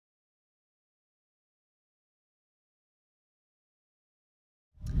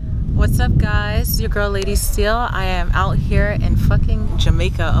What's up, guys? It's your girl Lady Steel. I am out here in fucking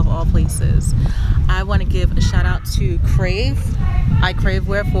Jamaica of all places. I want to give a shout out to Crave. I Crave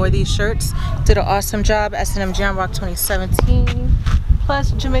Wear for these shirts. Did an awesome job. S&M Jam Rock 2017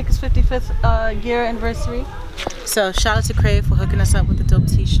 plus Jamaica's 55th year anniversary. So shout out to Crave for hooking us up with the dope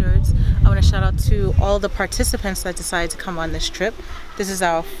t-shirts. I want to shout out to all the participants that decided to come on this trip. This is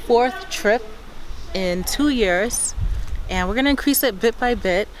our 4th trip in 2 years, and we're gonna increase it bit by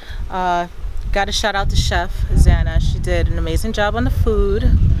bit. Got to shout out to Chef Zana. She did an amazing job on the food.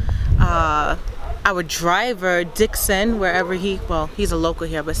 Our driver Dixon, wherever he's a local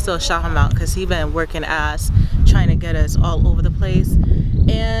here, but still shout him out because he's been working ass trying to get us all over the place.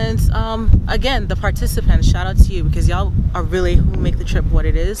 And again, the participants, shout out to you because y'all are really who make the trip what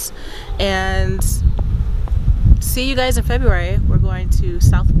it is. And see you guys in February. We're going to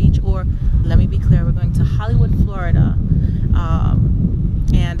South Beach, or let me be clear, we're going to Hollywood, Florida.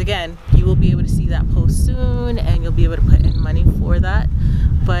 And again, you will be able to see that post soon, and you'll be able to put in money for that.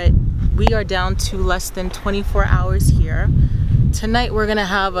 But we are down to less than 24 hours here. Tonight we're gonna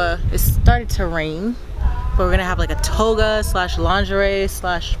have it started to rain, but we're gonna have like a toga slash lingerie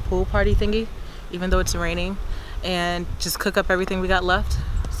slash pool party thingy, even though it's raining, and just cook up everything we got left.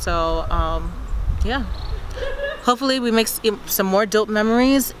 So yeah, hopefully we make some more dope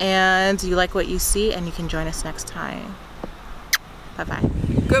memories and you like what you see, and you can join us next time. Bye bye.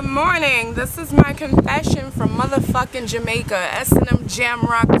 Good morning. This is my confession from motherfucking Jamaica, S&M Jam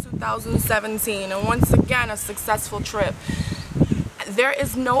Rock 2017, and once again a successful trip. There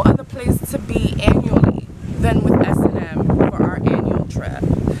is no other place to be annually than with S&M for our annual trip.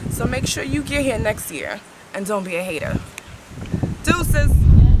 So make sure you get here next year and don't be a hater. Deuces.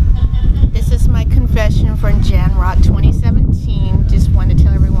 This is my confession from Jam Rock 2017. Just want to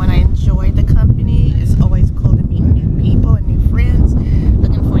tell everyone I enjoyed the company. It's always cool to meet new people and new friends.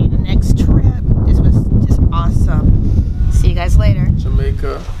 Looking forward to the next trip. This was just awesome. See you guys later.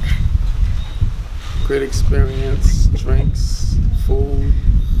 Jamaica. Great experience, drinks, food,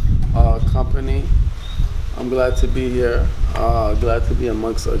 company. I'm glad to be here. Glad to be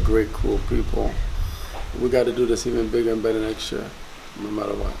amongst a great, cool people. We got to do this even bigger and better next year, no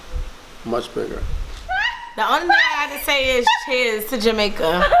matter what. Much bigger. The only thing I have to say is cheers to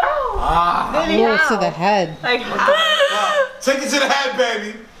Jamaica. Cheers to the head. Like, take it to the head,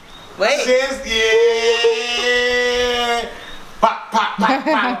 baby. wait. Cheers, yeah. Pop, pop, pop,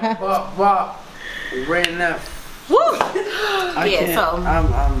 pop. Wow. Ran that. Woo. Yeah, so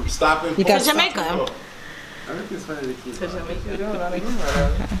I'm stopping. You got to Jamaica. Everything's funny to keep. To Jamaica.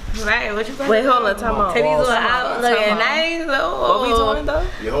 Right, what you saying? Wait, hold on, time out. Titties were out looking nice. What we doing though?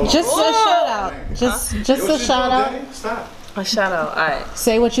 Yo, Just a shout out. Just a shout out. Stop. A shout out. Alright.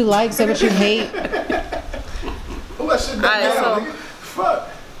 Say what you like. Say what you hate. Who that shit Alright, down, so nigga? Fuck.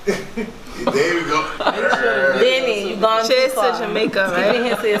 There we go. Danny, you gone cheers too far. to Jamaica, Keep right? it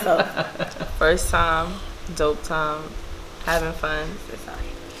here to yourself. First time, dope time, having fun.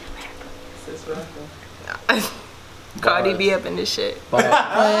 Cardi B up in this shit.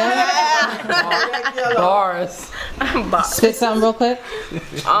 Bars. Spit something real quick.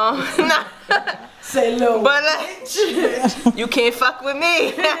 Nah. Say low. But you can't fuck with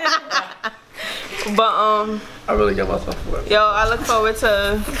me. But I really got myself for it. yo, I look forward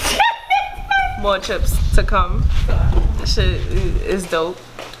to more trips to come. This shit is dope.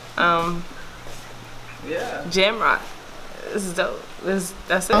 Yeah. Jam Rock is dope. That's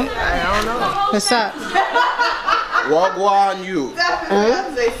it. I don't know. What's up? Wagwan you.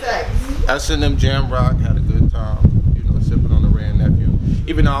 S&M Jam Rock, had a good time. You know, sipping on the Ray and nephew.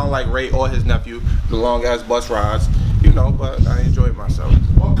 Even though I don't like Ray or his nephew, the long ass bus rides, you know, but I enjoyed myself.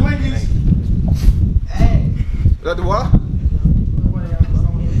 Oh, clinkies. Is that the what?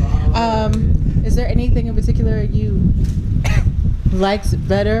 Is there anything in particular you liked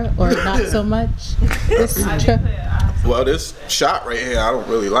better or not so much this trip? Well, this shot right here, I don't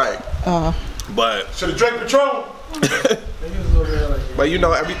really like. But should have drank Patron. But you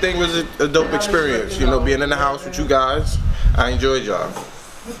know, everything was a dope experience. You know, being in the house with you guys, I enjoyed y'all.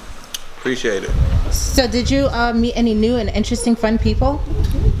 Appreciate it. So did you meet any new and interesting fun people?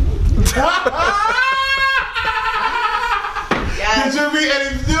 Did you meet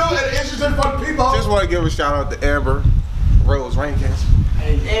any new and interesting fun people? Just want to give a shout out to Amber Rose Rankins.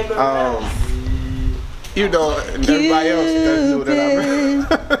 You know, and everybody else doesn't know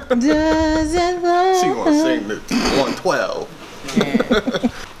that I'm. She gonna sing the 112.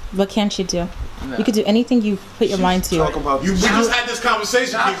 What can't you do? You could do anything you put your mind to. Talk about you. We just had this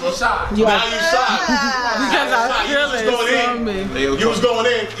conversation, people. You now you shy. Because I feel it from me. You was going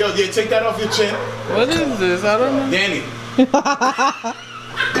in. Yo, yeah, take that off your chin. What is this? I don't know. Danny.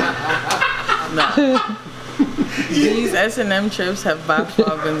 Nah. These S&M trips have by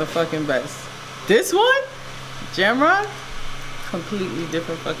far been the fucking best. This one, Jamrock, completely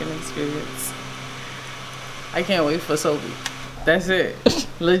different fucking experience. I can't wait for Sophie. That's it.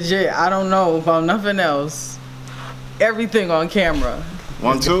 Legit. I don't know about nothing else. Everything on camera.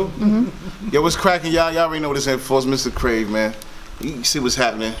 1, 2. Mm-hmm. Yo, what's cracking, y'all? Y'all already know what this is for. It's Mr. Crave, man. You see what's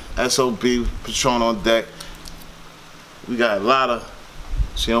happening. SOB, Patron on deck. We got a lot of.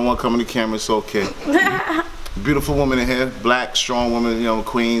 She don't want to come on the camera. It's okay. Beautiful woman in here. Black, strong woman, you know,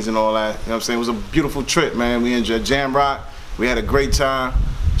 queens and all that. You know what I'm saying? It was a beautiful trip, man. We enjoyed Jamrock. We had a great time.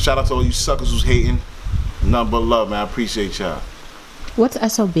 Shout out to all you suckers who's hating. Nothing but love, man. I appreciate y'all. What's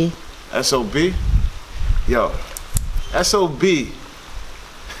SOB? SOB? Yo, SOB.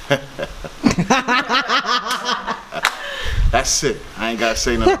 That's it. I ain't gotta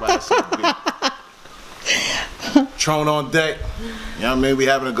say nothing about SOB. Tron on deck. You know what I mean? We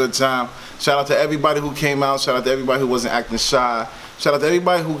having a good time. Shout out to everybody who came out. Shout out to everybody who wasn't acting shy. Shout out to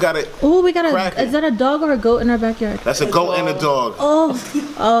everybody who got it. Oh, we got cracking. Is that a dog or a goat in our backyard? That's a goat and a dog. Oh, you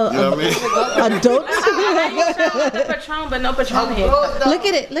know what I mean? A goat. The Patron, but no Patron here. Look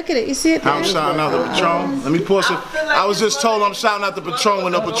at it. Look at it. You see it? I'm shouting out the Patron. Let me pour some. I was just told I'm shouting out the Patron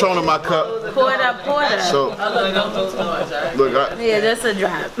with no Patron in my cup. Pour it up. So, look, yeah, that's a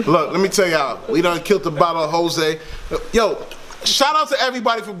drop. Look, let me tell y'all. We done killed the bottle of Jose. Yo, shout out to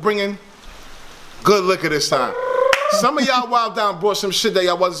everybody for bringing good liquor this time. Some of y'all wild down brought some shit that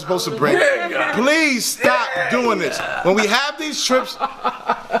y'all wasn't supposed to bring. Please stop doing this. When we have these trips,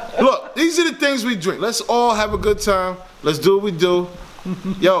 look, these are the things we drink. Let's all have a good time. Let's do what we do.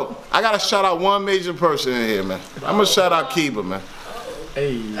 Yo, I gotta shout out one major person in here, man. I'm gonna shout out Kiba, man.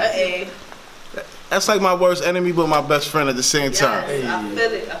 Hey. That's like my worst enemy, but my best friend at the same time. Yes, I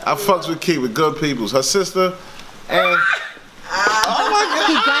feel it. I fucks with Kiba, good peoples. Her sister, and oh my God,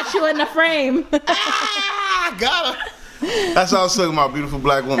 He got you in the frame. I got her. That's how I was talking about, beautiful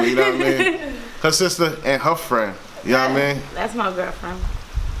black woman. You know what I mean? Her sister and her friend. You know what I mean? That's my girlfriend.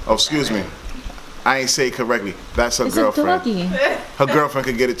 Oh, excuse me. I ain't say it correctly. That's her It's girlfriend. a doggy. Her girlfriend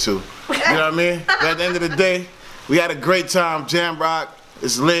could get it too. You know what I mean? But at the end of the day, we had a great time. Jamrock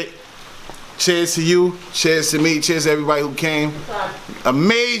is lit. Cheers to you. Cheers to me. Cheers to everybody who came. A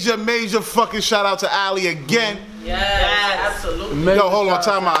major, major fucking shout out to Ali again. Yes, absolutely. Yo, hold on,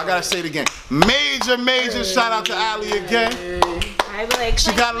 time out. I gotta say it again. Major, major shout out to Ali again.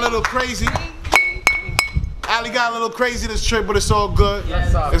 She got a little crazy. Ali got a little crazy this trip, but it's all good.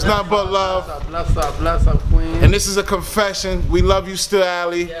 It's nothing but love. Bless up, queen. And this is a confession. We love you still,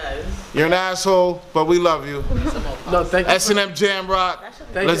 Ali. Yes. You're an asshole, but we love you. No, thank you. S&M Jamrock.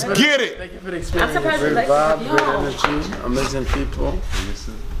 Let's get it. Thank you for the experience. Great vibe, great energy, amazing people.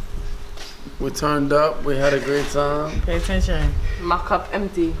 We turned up. We had a great time. Pay attention. My cup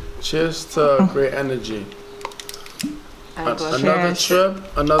empty. Cheers to great energy. Another trip,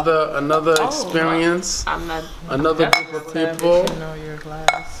 another experience, I'm not. another group of people, You know your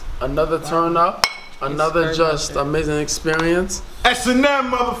glass. another turn up, another just amazing experience. S&M,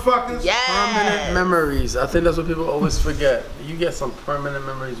 motherfuckers. Permanent memories. I think that's what people always forget. You get some permanent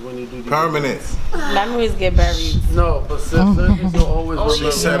memories when you do these Permanent. events. Memories get buried. No, but certain things you'll always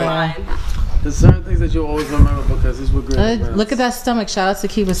remember. She said it. There's certain things that you'll always remember because these were great events. Look at that stomach. Shout out to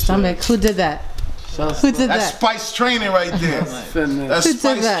Kiba's stomach. Who did that? Who did That's that? spice training right there. Fitness. That's Who did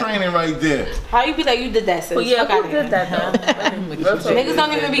spice that? training right there. How you be like you did that, sis? Well, yeah, Fuck who outta did that though? Niggas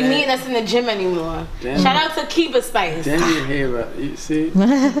don't even be meeting us in the gym anymore. Shout out to Kiba Spice. Then you hear it. You see? We're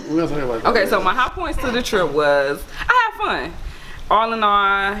gonna talk about that. Okay, so my high points to the trip was I had fun. All in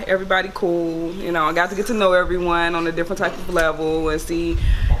all, everybody cool. You know, I got to get to know everyone on a different type of level and see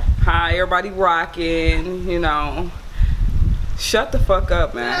how everybody rocking. You know, shut the fuck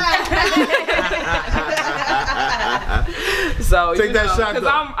up, man. So Take you that know, shot, because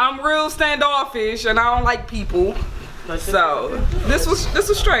though. I'm real standoffish and I don't like people. So this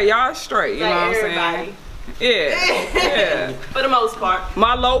was straight, y'all straight. You know what I'm saying? Yeah. For the most part.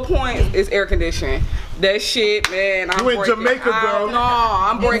 My low point is air conditioning. That shit, man. I'm You in breaking Jamaica, out. girl. No,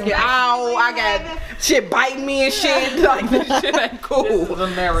 I'm breaking out. I got shit biting me and shit. Like, this shit ain't cool.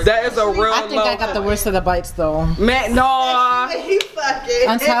 That is a real I think I got the worst of the bites though. Man, no.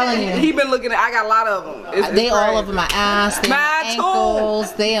 I'm telling you. He been looking at, I got a lot of them. They all over my ass, they on my Mine too.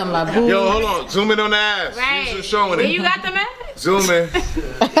 ankles, they on my boobs. Yo, hold on. Zoom in on the ass. Right. She's showing Where it. you got them at? Zoom in.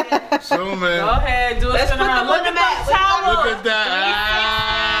 Zoom in. Go ahead, do a spin around. Look at that towel. Look at that.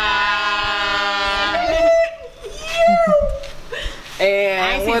 And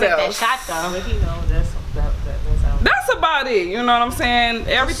I ain't what seen that else? shot though. But he know that's That's about it. You know what I'm saying?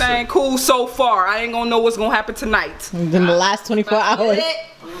 Everything cool so far. I ain't gonna know what's gonna happen tonight. In the last 24 hours.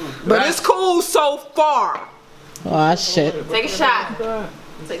 But it's cool so far. Oh shit. Take a shot.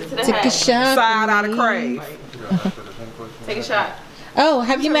 Take it to the Take head. a shot. Side out of Crave. Take a shot. Oh,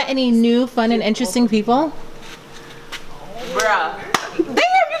 have you met any new, fun, and interesting people? Bruh. Damn, you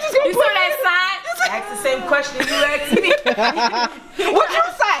just gonna You put saw that sign? Ask the same question you asked me. What you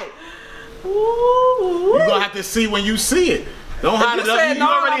say? You gonna have to see when you see it. Don't hide You it up. said You no,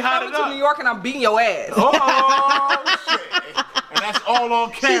 already I'm hide coming it to up. New York and I'm beating your ass. Oh shit! And that's all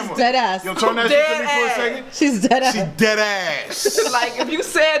on camera. She's dead ass. Yo, turn that shit to me for a second. She's dead ass. She's dead ass. Like if you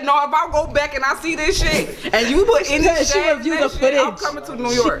said no, if I go back and I see this shit and you put in this She shit, reviewed the shit, I'm footage. coming to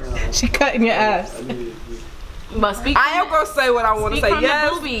New York. She cutting your ass. Must be. I am gonna say what I want to say. from the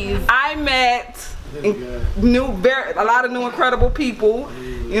Yes, boobies. I met a lot of new incredible people.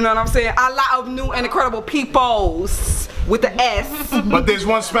 You know what I'm saying? A lot of new and incredible peoples with the S. But there's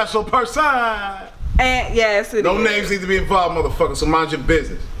one special person. And yes, it No is. names need to be involved, motherfucker. So mind your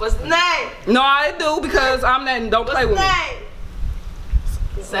business. What's the name? No, I do because I'm not. Don't play with me.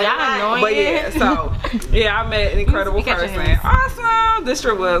 Say y'all annoying. But yeah, so yeah, I met an incredible Speak out your person. hands. Awesome. This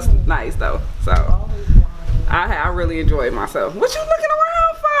trip was nice though. So I really enjoyed myself. What you looking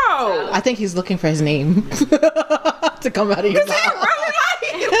around for? I think he's looking for his name to come out of your Is it mouth. really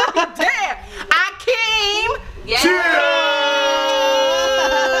like damn? I came. Yeah.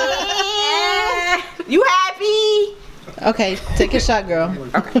 You happy? Okay, take a shot, girl.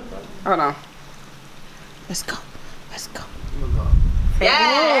 Okay. Hold on. Let's go. Let's go.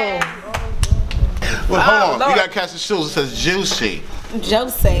 Yeah. Well, hold on. Lord. You gotta catch the shoes. It says juicy.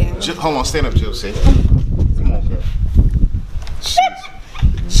 Jose. Hold on. Stand up, juicy. Come on, girl.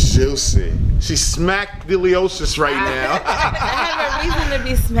 She's juicy. She's smacked deliosis right now. I have a reason to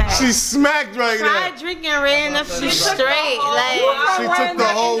be smacked. She's smacked right Try now. drinking red enough to be straight. Like She took the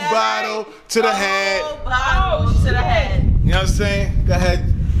whole bottle to the head. bottle to the head. You know what I'm saying? Go ahead.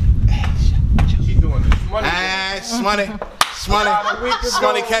 She doing this. Money. Smoney.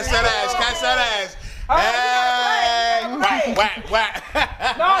 Smoney, catch that ass. Catch that ass. Hey. Whack, whack, whack.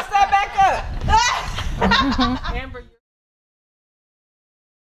 No, step back up. Amber.